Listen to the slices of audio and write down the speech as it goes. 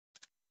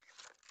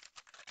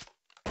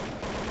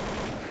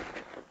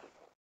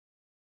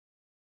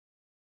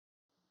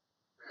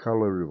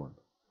Hello everyone,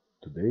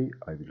 today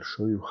I will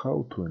show you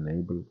how to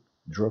enable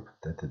drop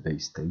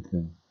database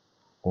statement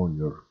on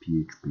your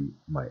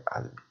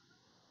PhpMyAdmin.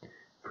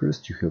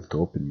 First you have to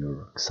open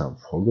your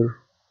Xampp folder,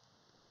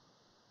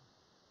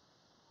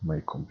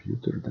 My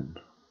Computer, then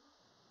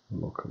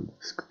local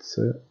disk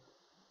C,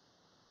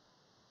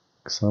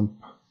 Xampp,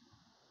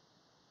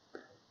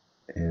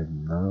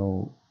 and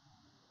now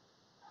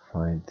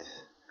find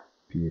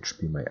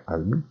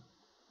PhpMyAdmin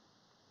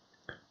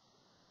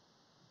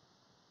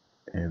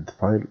and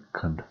file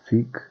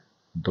config.inc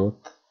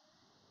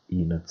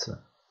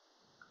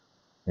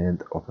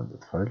and open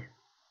that file.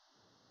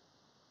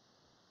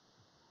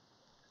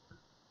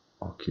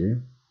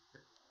 Okay,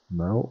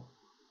 now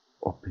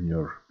open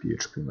your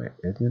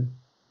PhpMyAdmin,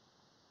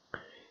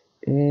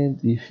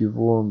 and if you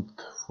want,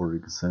 for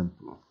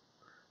example,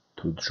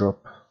 to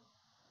drop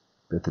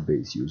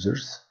database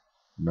users,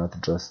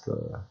 not just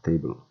a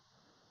table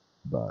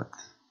but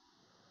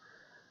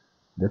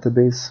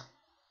database,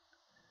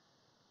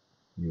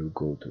 you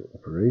go to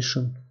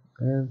operation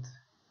and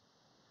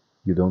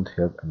you don't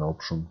have an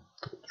option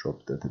to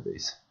drop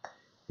database.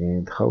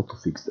 And how to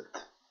fix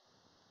that?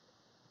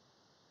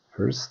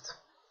 First,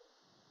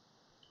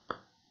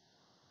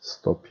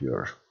 stop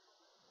your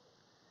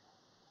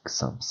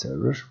Xampp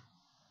server,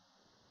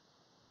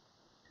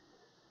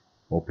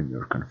 open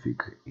your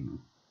config in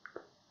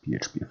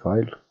PHP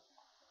file,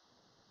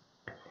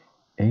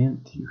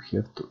 and you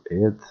have to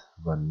add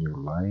one new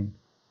line: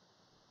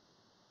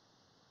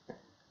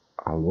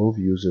 allow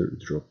user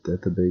drop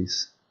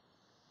database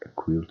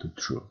equal to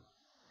true.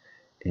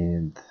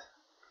 And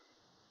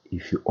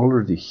if you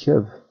already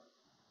have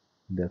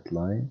that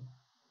line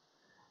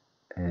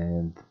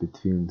and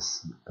between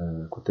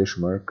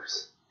quotation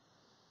marks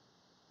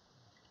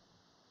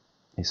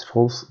is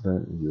false,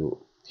 then you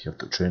have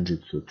to change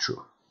it to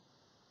true.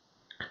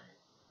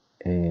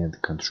 And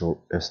Ctrl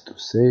S to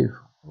save,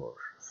 or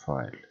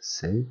file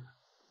save.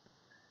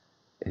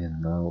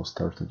 And now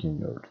start again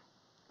your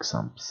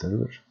Xampp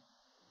server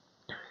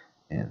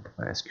and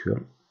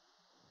MySQL.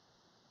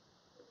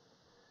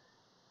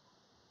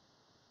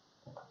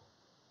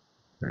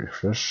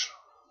 Refresh,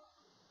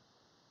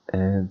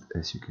 and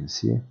as you can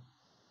see,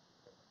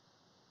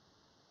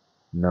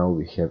 now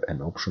we have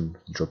an option: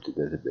 drop the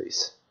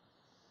database.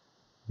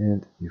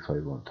 And if I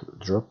want to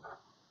drop,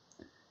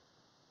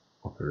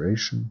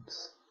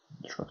 operations,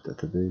 drop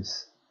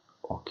database,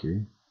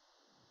 okay,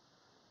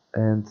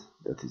 and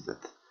that is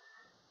that.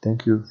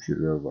 Thank you for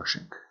your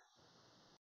watching.